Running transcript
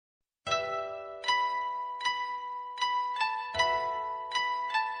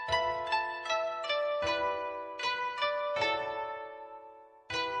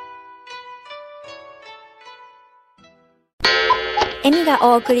エミが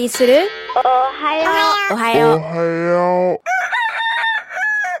お送りする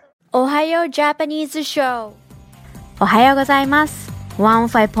おはようジャパニーズショー。おはようございます。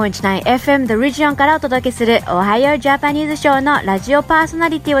 105.9FM The Region からお届けするおはようジャパニーズショーのラジオパーソナ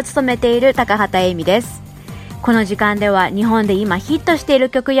リティを務めている高畑恵美です。この時間では日本で今ヒットしてい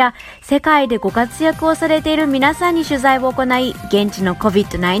る曲や世界でご活躍をされている皆さんに取材を行い、現地の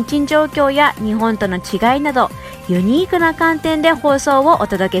COVID-19 状況や日本との違いなどユニークな観点で放送をお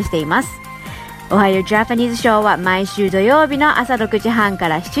届けしています。おはようジャパニーズショーは毎週土曜日の朝6時半か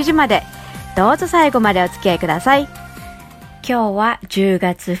ら7時まで、どうぞ最後までお付き合いください。今日は10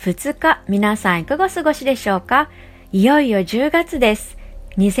月2日、皆さんいかがお過ごしでしょうか。いよいよ10月です。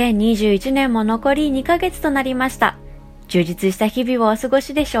2021年も残り2ヶ月となりました。充実した日々をお過ご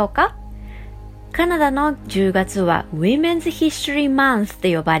しでしょうか。カナダの10月は Women's History Month と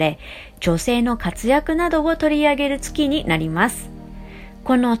呼ばれ、女性の活躍などを取り上げる月になります。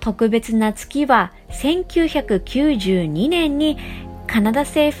この特別な月は1992年にカナダ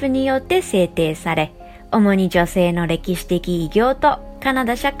政府によって制定され、主に女性の歴史的偉業とカナ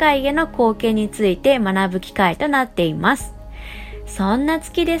ダ社会への貢献について学ぶ機会となっています。そんな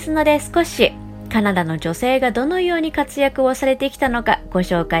月ですので、少しカナダの女性がどのように活躍をされてきたのかご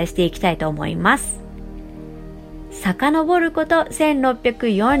紹介していきたいと思います。遡ること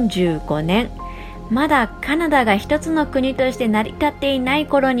1645年、まだカナダが一つの国として成り立っていない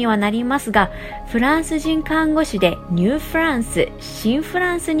頃にはなりますが、フランス人看護師でニューフランス、新フ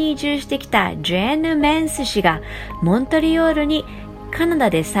ランスに移住してきたジェーヌ・メンス氏がモントリオールにカナダ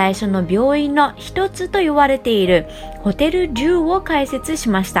で最初の病院の一つと言われているホテル・デューを開設し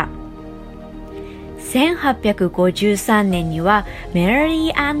ました。1853年にはメ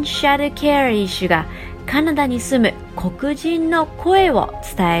リー・アン・シャルケアリー氏がカナダに住む黒人の声を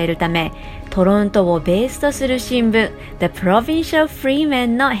伝えるため、トロントをベースとする新聞 The Provincial Freeman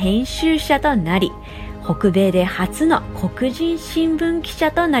の編集者となり、北米で初の黒人新聞記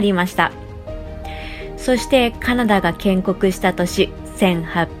者となりました。そしてカナダが建国した年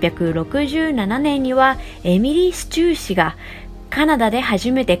1867年にはエミリー・スチュー氏がカナダで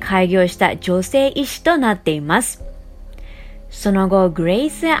初めて開業した女性医師となっています。その後グレイ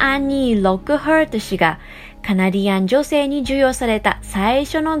ス・アンニー・ロックハート氏がカナディアン女性に授与された最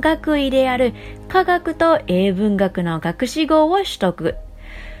初の学位である科学と英文学の学士号を取得。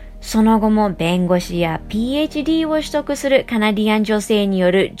その後も弁護士や PhD を取得するカナディアン女性に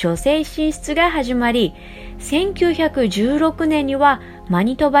よる女性進出が始まり、1916年にはマ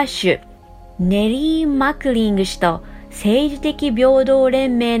ニトバ州ネリー・マクリング氏と政治的平等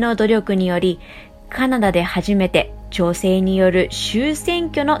連盟の努力により、カナダで初めて女性による州選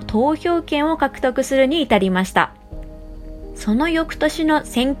挙の投票権を獲得するに至りました。その翌年の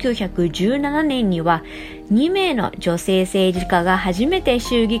1917年には2名の女性政治家が初めて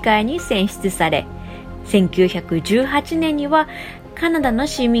州議会に選出され、1918年にはカナダの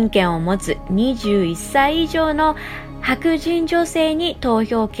市民権を持つ21歳以上の白人女性に投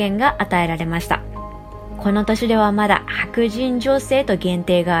票権が与えられました。この年ではまだ白人女性と限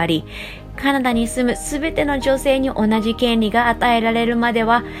定があり、カナダに住むすべての女性に同じ権利が与えられるまで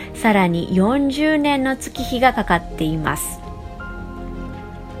はさらに40年の月日がかかっています。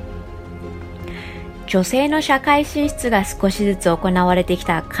女性の社会進出が少しずつ行われてき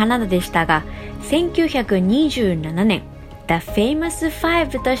たカナダでしたが、1927年、The Famous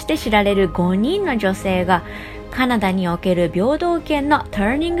Five として知られる5人の女性がカナダにおける平等権のタ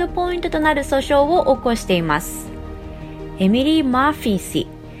ーニングポイントとなる訴訟を起こしています。エミリー・マーフィー氏、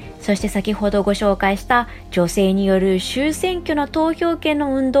そして先ほどご紹介した女性による州選挙の投票権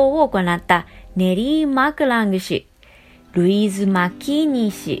の運動を行ったネリー・マクラング氏、ルイーズ・マッキー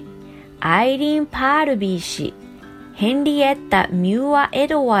ニー氏、アイリーン・パールビー氏、ヘンリエッタ・ミューア・エ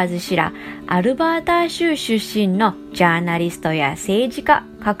ドワーズ氏らアルバータ州出身のジャーナリストや政治家、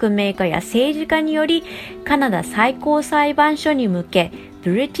革命家や政治家によりカナダ最高裁判所に向け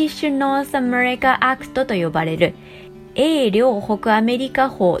British North America Act と呼ばれる英領北アメリカ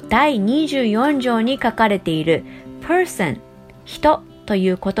法第24条に書かれている person 人とい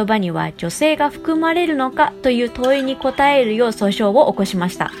う言葉には女性が含まれるのかという問いに答えるよう訴訟を起こしま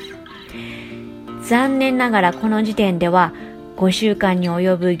した。残念ながらこの時点では5週間に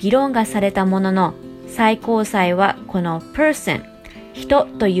及ぶ議論がされたものの、最高裁はこの person 人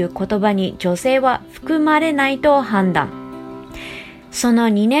という言葉に女性は含まれないと判断。その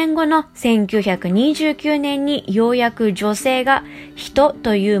2年後の1929年にようやく女性が人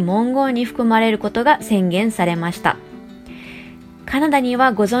という文言に含まれることが宣言されました。カナダに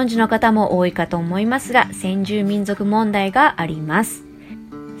はご存知の方も多いかと思いますが、先住民族問題があります。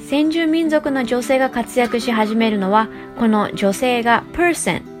先住民族の女性が活躍し始めるのは、この女性が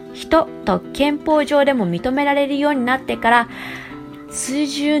person 人と憲法上でも認められるようになってから数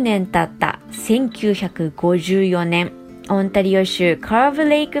十年経った1954年、オンタリオ州カーブ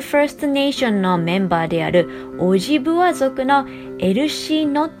レイクファーストネーションのメンバーであるオジブワ族のエルシー・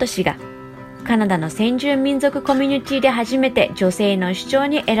ノット氏がカナダの先住民族コミュニティで初めて女性の首長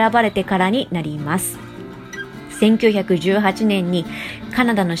に選ばれてからになります。1918年にカ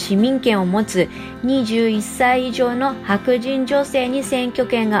ナダの市民権を持つ21歳以上の白人女性に選挙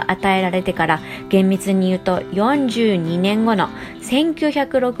権が与えられてから厳密に言うと42年後の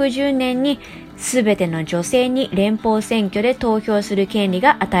1960年に全ての女性に連邦選挙で投票する権利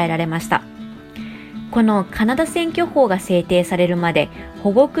が与えられました。このカナダ選挙法が制定されるまで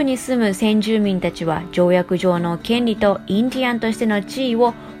保護区に住む先住民たちは条約上の権利とインディアンとしての地位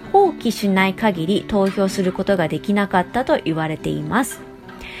を放棄しない限り投票することができなかったと言われています。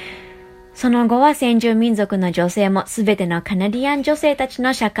その後は先住民族の女性もすべてのカナディアン女性たち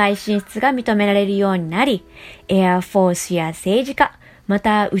の社会進出が認められるようになり、エアフォースや政治家、ま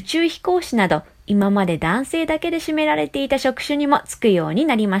た宇宙飛行士など今まで男性だけで占められていた職種にも就くように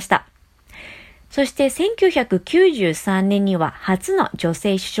なりました。そして1993年には初の女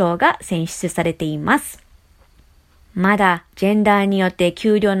性首相が選出されています。まだジェンダーによって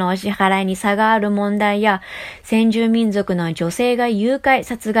給料のお支払いに差がある問題や先住民族の女性が誘拐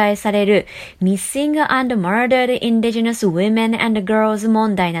殺害される Missing and Murdered Indigenous Women and Girls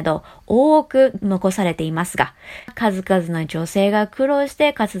問題など多く残されていますが、数々の女性が苦労し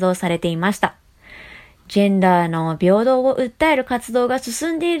て活動されていました。ジェンダーの平等を訴える活動が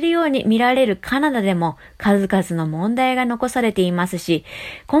進んでいるように見られるカナダでも数々の問題が残されていますし、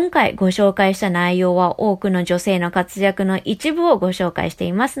今回ご紹介した内容は多くの女性の活躍の一部をご紹介して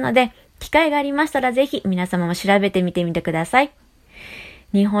いますので、機会がありましたらぜひ皆様も調べてみてみてください。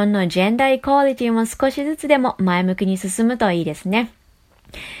日本のジェンダーイコーリティも少しずつでも前向きに進むといいですね。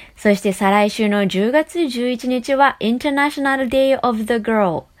そして再来週の10月11日は International Day of the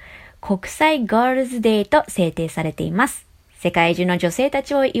Girl国際ガールズデーと制定されています。世界中の女性た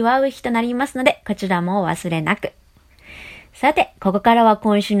ちを祝う日となりますので、こちらもお忘れなく。さて、ここからは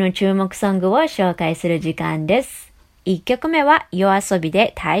今週の注目ソングを紹介する時間です。1曲目はYOASOBI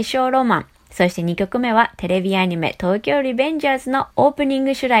で大正ロマン。そして2曲目はテレビアニメ東京リベンジャーズのオープニン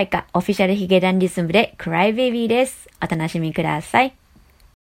グ主題歌オフィシャルヒゲダンディズムで Cry Baby です。お楽しみください。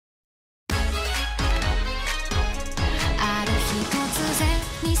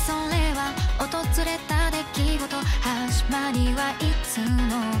始まりはいつの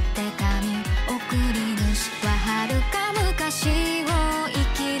手紙送り主は遥か昔を生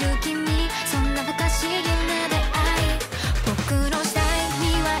きる君そんな不可思議な出会い僕の時代に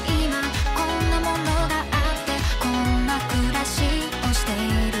は今こんなものがあってこんな暮らしをしてい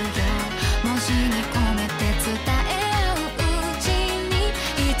るよ文字に込めて伝え合ううちに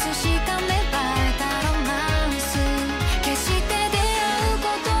いつしか芽生えたロマンス決して出会うこ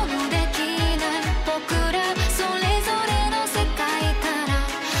とのできない僕らそれぞれ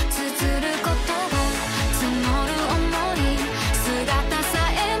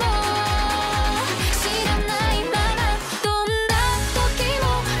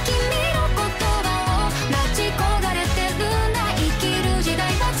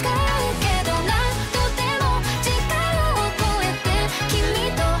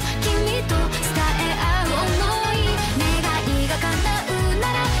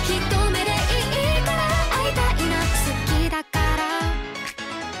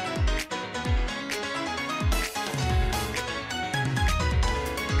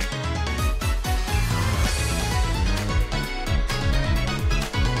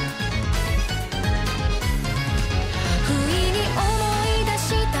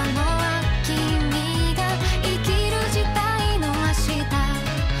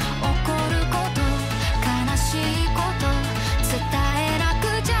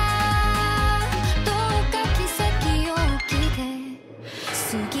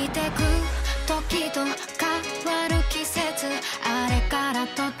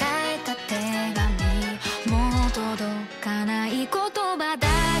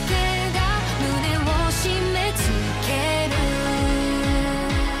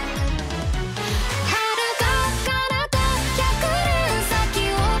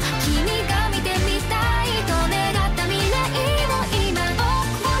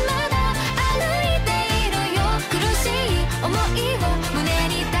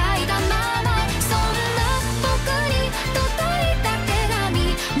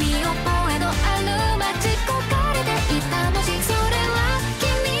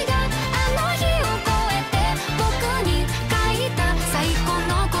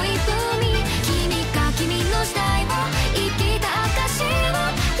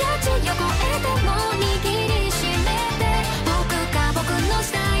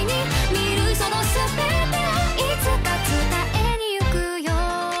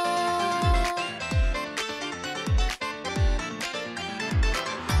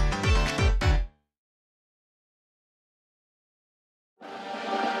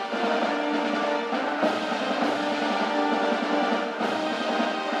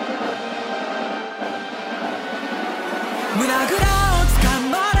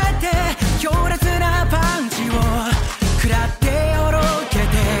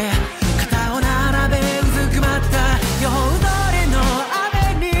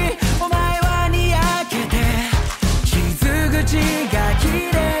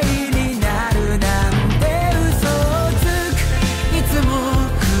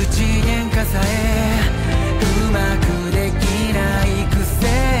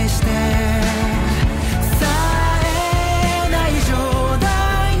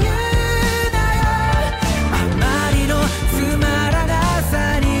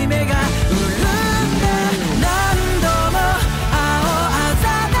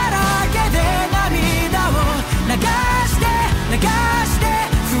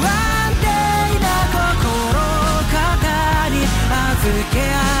け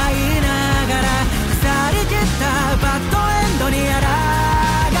合いながら腐りきったバッドエンドに抗う。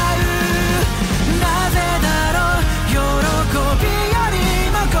なぜだろう、喜びより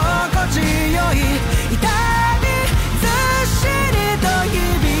も心地よい痛みずっしりと響い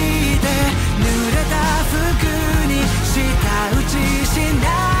て、濡れた服に舌打ちしなが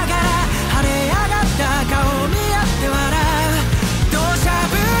ら晴れ上がった顔見合って笑う。土砂降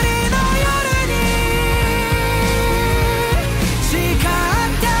りの夜に誓った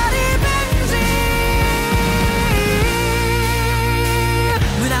リベンジ、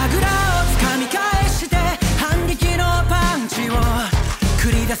胸ぐらを掴み返して反撃のパンチを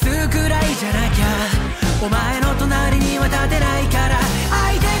繰り出すくらいじゃなきゃお前の隣には立てないから、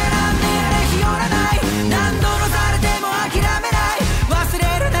相手がなんであれ日和らない、何度のされても諦めない、忘れ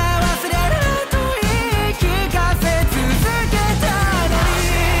るな忘れるなと言い聞かせ続けたのに、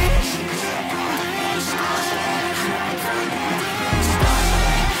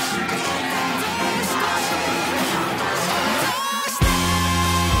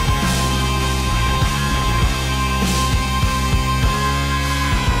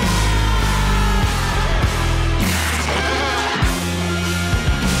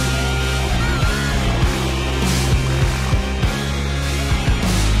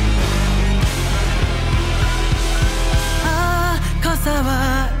傘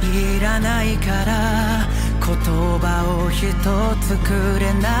はいらないから言葉を一つく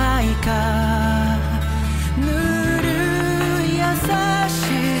れないか、ぬるい優し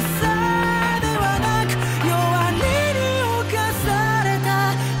さではなく弱音に侵され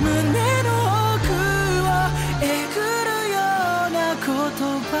た胸の奥をえぐるような言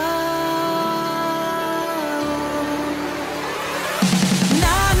葉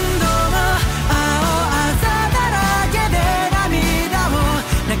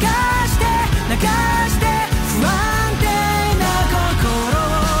流して不安定な心を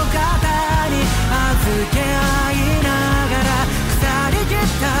肩に預け合いながら腐りきっ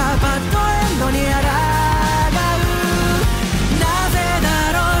たバッドエンドに抗う。なぜ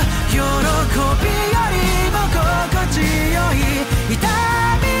だろう、喜びよりも心地よい痛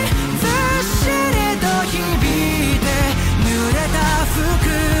みずっしりと響いて、濡れた服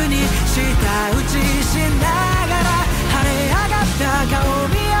に舌打ちしながら晴れ上がった顔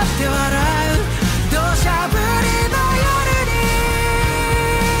見合って笑う。土砂降りの夜に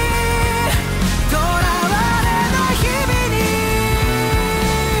囚われの日々に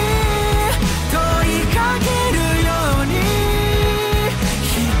問いかけるように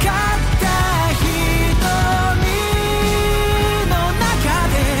光った瞳の中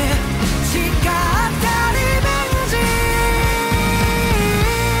で誓ったリベンジ。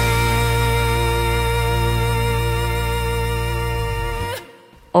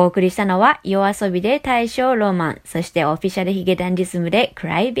お送りしたのは夜遊びで大正ロマン、そしてオフィシャルヒゲダンディズムでク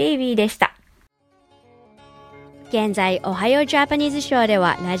ライベイビーでした。現在おはようジャパニーズショーで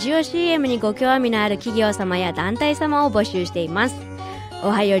はラジオ CM にご興味のある企業様や団体様を募集しています。お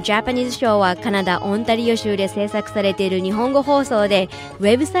はようジャパニーズショーはカナダオンタリオ州で制作されている日本語放送で、ウ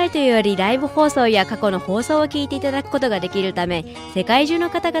ェブサイトよりライブ放送や過去の放送を聞いていただくことができるため、世界中の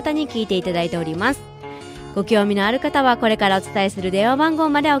方々に聞いていただいております。ご興味のある方はこれからお伝えする電話番号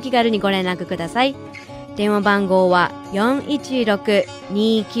までお気軽にご連絡ください。電話番号は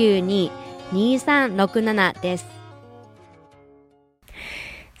 416-292-2367 です。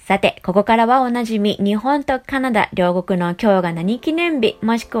さて、ここからはおなじみ日本とカナダ両国の今日が何記念日、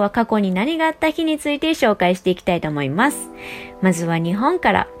もしくは過去に何があった日について紹介していきたいと思います。まずは日本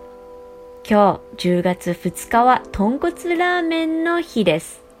から。今日10月2日は豚骨ラーメンの日で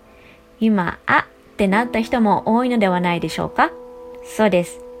す。今、ってなった人も多いのではないでしょうか。そうで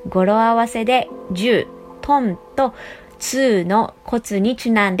す。語呂合わせで10、トンと2の骨にち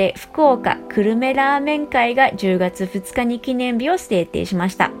なんで福岡久留米ラーメン会が10月2日に記念日を制定しま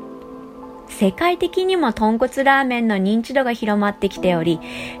した。世界的にも豚骨ラーメンの認知度が広まってきており、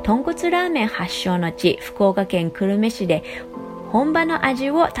豚骨ラーメン発祥の地福岡県久留米市で本場の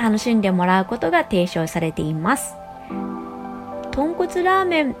味を楽しんでもらうことが提唱されています。豚骨ラー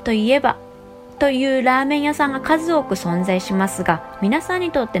メンといえばというラーメン屋さんが数多く存在しますが、皆さん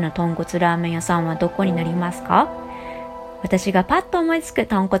にとっての豚骨ラーメン屋さんはどこになりますか？私がパッと思いつく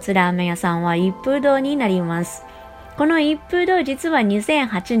豚骨ラーメン屋さんは一風堂になります。この一風堂、実は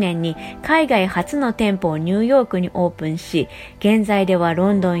2008年に海外初の店舗をニューヨークにオープンし、現在では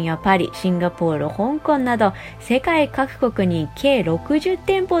ロンドンやパリ、シンガポール、香港など世界各国に計60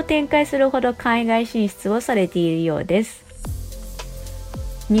店舗を展開するほど海外進出をされているようです。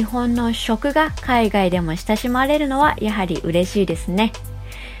日本の食が海外でも親しまれるのはやはり嬉しいですね。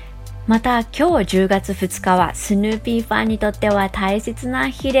また今日10月2日はスヌーピーファンにとっては大切な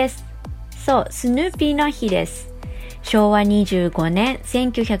日です。そう、スヌーピーの日です。昭和25年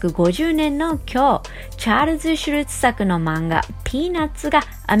1950年の今日、チャールズ・シュルツ作の漫画ピーナッツが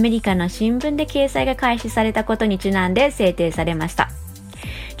アメリカの新聞で掲載が開始されたことにちなんで制定されました。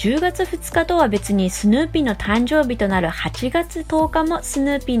10月2日とは別にスヌーピーの誕生日となる8月10日もス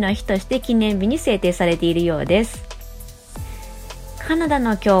ヌーピーの日として記念日に制定されているようです。カナダ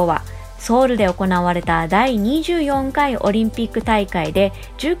の今日はソウルで行われた第24回オリンピック大会で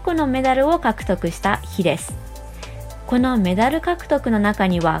10個のメダルを獲得した日です。このメダル獲得の中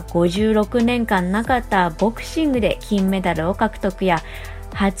には56年間なかったボクシングで金メダルを獲得や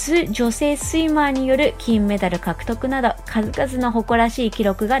初女性スイマーによる金メダル獲得など数々の誇らしい記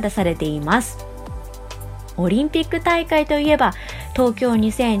録が出されています。オリンピック大会といえば東京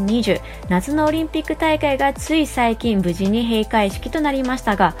2020夏のオリンピック大会がつい最近無事に閉会式となりまし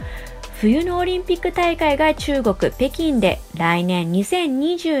たが、冬のオリンピック大会が中国北京で来年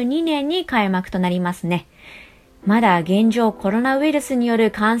2022年に開幕となりますね。まだ現状コロナウイルスによる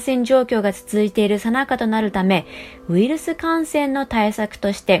感染状況が続いている最中となるため、ウイルス感染の対策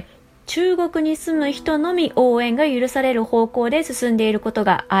として中国に住む人のみ応援が許される方向で進んでいること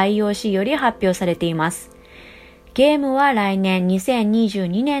が IOC より発表されています。ゲームは来年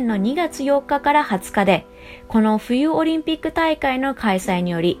2022年の2月4日から20日で、この冬オリンピック大会の開催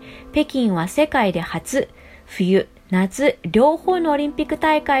により、北京は世界で初、冬、夏、両方のオリンピック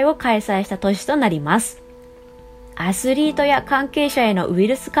大会を開催した年となります。アスリートや関係者へのウイ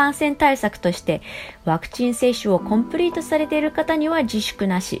ルス感染対策として、ワクチン接種をコンプリートされている方には自粛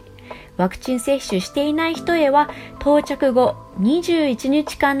なし、ワクチン接種していない人へは到着後21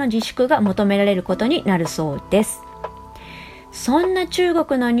日間の自粛が求められることになるそうです。そんな中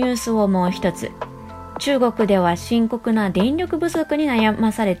国のニュースをもう一つ。中国では深刻な電力不足に悩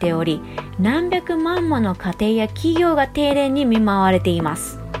まされており、何百万もの家庭や企業が停電に見舞われていま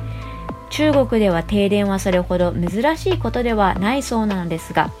す。中国では停電はそれほど珍しいことではないそうなので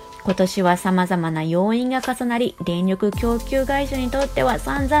すが、今年は様々な要因が重なり、電力供給会社にとっては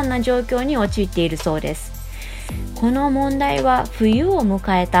散々な状況に陥っているそうです。この問題は冬を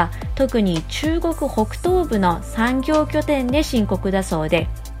迎えた特に中国北東部の産業拠点で深刻だそうで、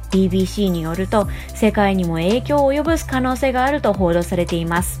 BBC によると世界にも影響を及ぼす可能性があると報道されてい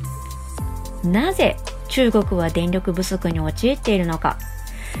ます。なぜ中国は電力不足に陥っているのか。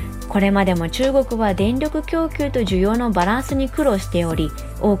これまでも中国は電力供給と需要のバランスに苦労しており、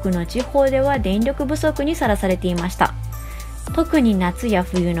多くの地方では電力不足にさらされていました。特に夏や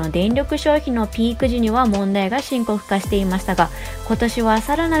冬の電力消費のピーク時には問題が深刻化していましたが、今年は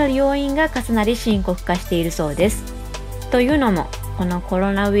さらなる要因が重なり深刻化しているそうです。というのも、このコ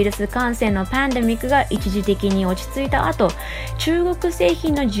ロナウイルス感染のパンデミックが一時的に落ち着いた後、中国製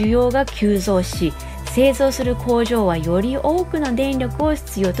品の需要が急増し、製造する工場はより多くの電力を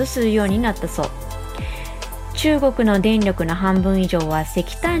必要とするようになったそう。中国の電力の半分以上は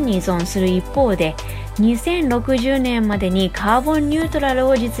石炭に依存する一方で、2060年までにカーボンニュートラル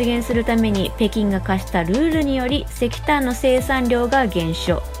を実現するために北京が課したルールにより石炭の生産量が減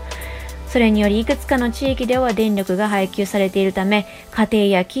少。それによりいくつかの地域では電力が配給されているため、家庭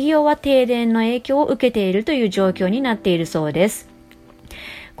や企業は停電の影響を受けているという状況になっているそうです。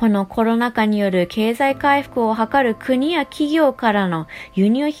このコロナ禍による経済回復を図る国や企業からの輸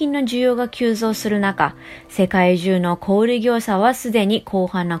入品の需要が急増する中、世界中の小売業者はすでに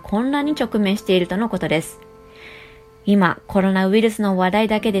広範な混乱に直面しているとのことです。今、コロナウイルスの話題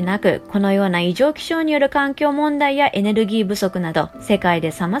だけでなく、このような異常気象による環境問題やエネルギー不足など、世界で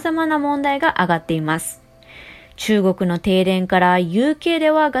様々な問題が上がっています。中国の停電から UK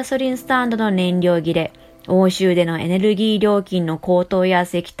ではガソリンスタンドの燃料切れ、欧州でのエネルギー料金の高騰や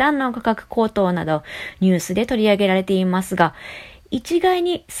石炭の価格高騰などニュースで取り上げられていますが、一概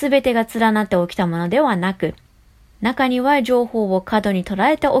に全てが連なって起きたものではなく、中には情報を過度に捉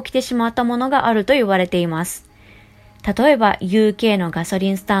えて起きてしまったものがあると言われています。例えば UK のガソリ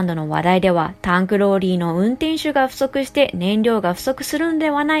ンスタンドの話題では、タンクローリーの運転手が不足して燃料が不足するの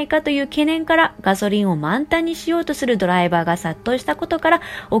ではないかという懸念からガソリンを満タンにしようとするドライバーが殺到したことから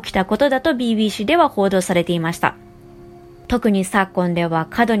起きたことだと BBC では報道されていました。特に昨今では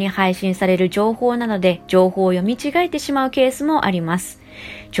過度に配信される情報などで情報を読み違えてしまうケースもあります。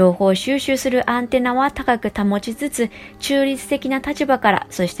情報収集するアンテナは高く保ちつつ、中立的な立場から、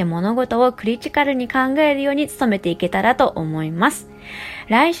そして物事をクリティカルに考えるように努めていけたらと思います。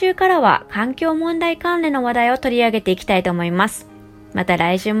来週からは環境問題関連の話題を取り上げていきたいと思います。また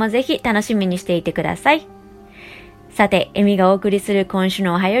来週もぜひ楽しみにしていてください。さて、エミがお送りする今週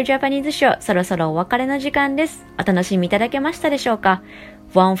のおはようジャパニーズショー、そろそろお別れの時間です。お楽しみいただけましたでしょうか？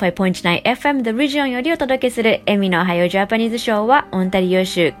 105.9FM The Region よりお届けするエミのおはようジャパニーズショーはオンタリオ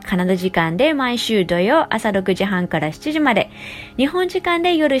州カナダ時間で毎週土曜朝6時半から7時まで、日本時間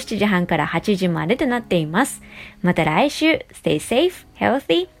で夜7時半から8時までとなっています。また来週 Stay safe,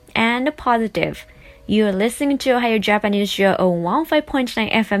 healthy and positive.You are listening to Ohio Japanese Show on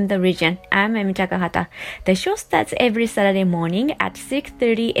 105.9 FM The Region. I'm Emi Takahata. The show starts every Saturday morning at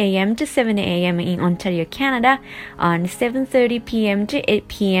 6:30 a.m. to 7 a.m. in Ontario, Canada, on 7:30 p.m. to 8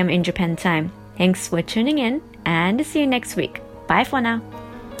 p.m. in Japan time. Thanks for tuning in, and see you next week. Bye for now.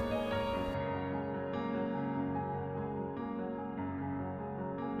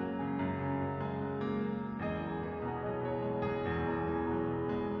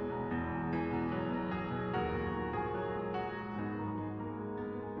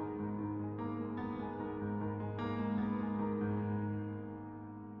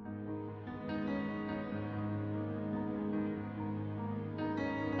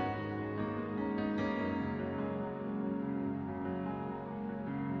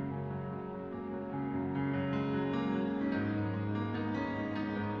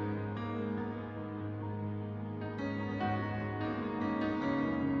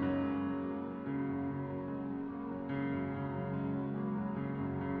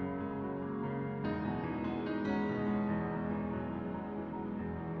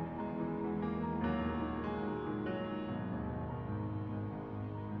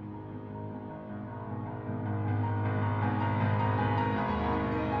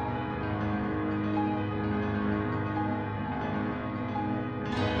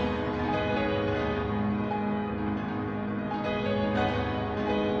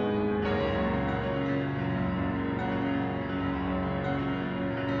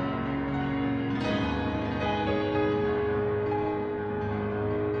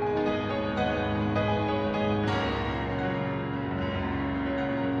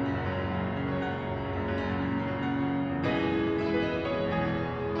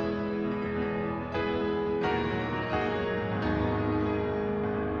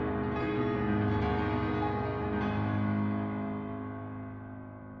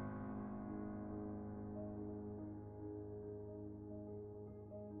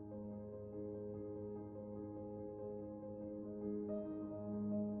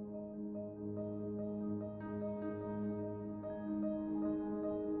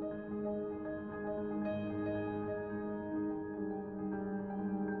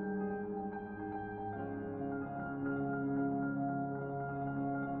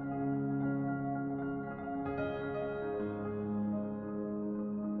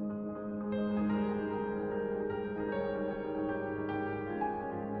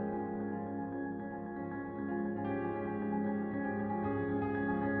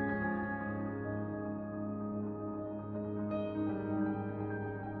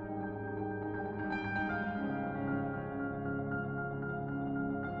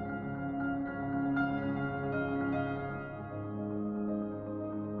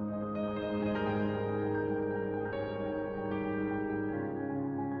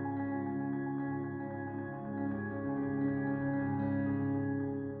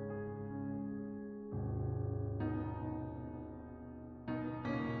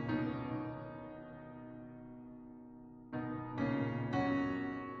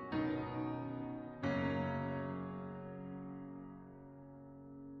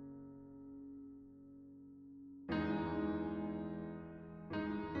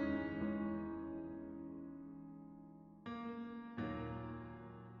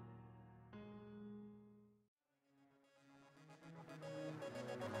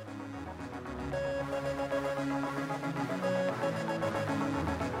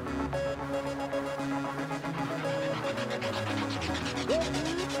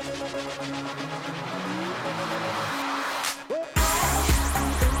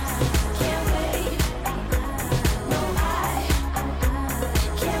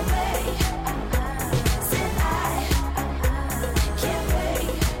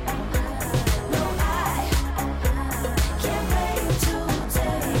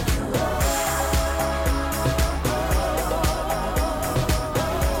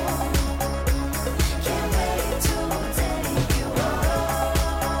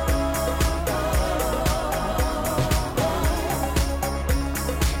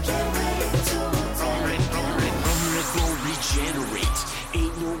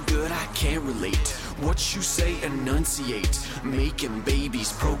 making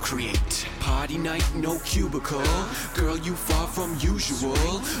babies procreate. Party night, no cubicle. Girl, you far from usual.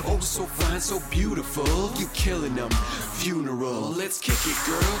 Oh, so fine, so beautiful. You killing them. Funeral. Let's kick it,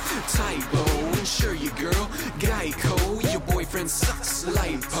 girl. Typo. Insure you, girl. Geico. Your boyfriend sucks.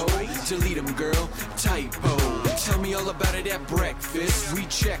 Lipo. Delete him, girl. Typo. Tell me all about it at breakfast. We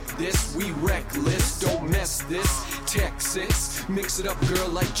check this. We reckless. Don't mess this. Texas. Mix it up, girl,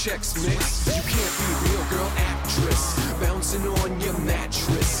 like Chex Mix. You can't be real, girl. Actress. Bouncing on your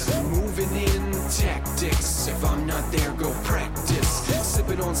mattress. Moving in tactics. If I'm not there, go practice.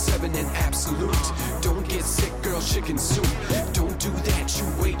 Sipping on 7 and Absolute. Don't get sick, girl, chicken soup. Don't do that, you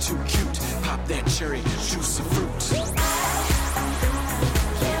way too cute. Pop that cherry, juice of fruit.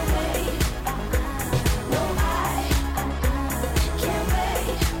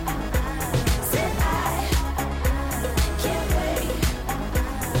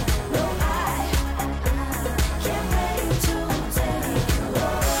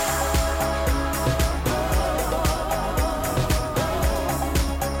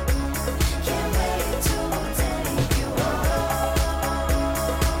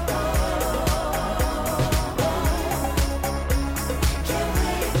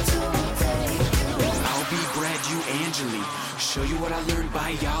 Show you what I learned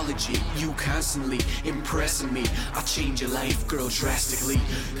biology. You constantly impressing me. I'll change your life, girl, drastically.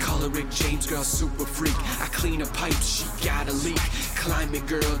 Call her Rick James, girl, super freak. I clean her pipes, she got a leak. Climb it,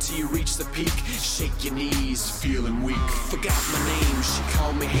 girl, till you reach the peak. Shake your knees, feeling weak. Forgot my name, she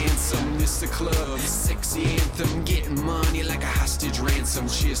called me handsome. This the club, sexy anthem. Getting money like a hostage ransom.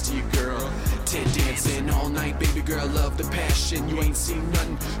 Cheers to you, girl. Ted dancing all night, baby girl, love the passion. You ain't seen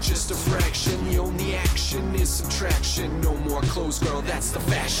nothing, just a fraction. The only action is subtraction. No more clothes, girl, that's the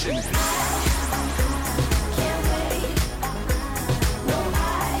fashion.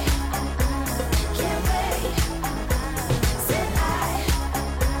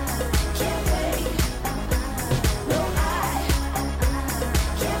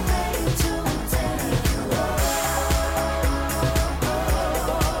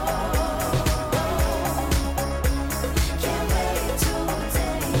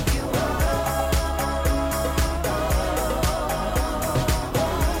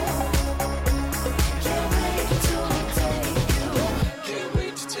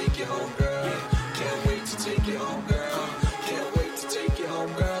 Can't wait to take you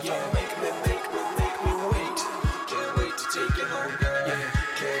home, girl.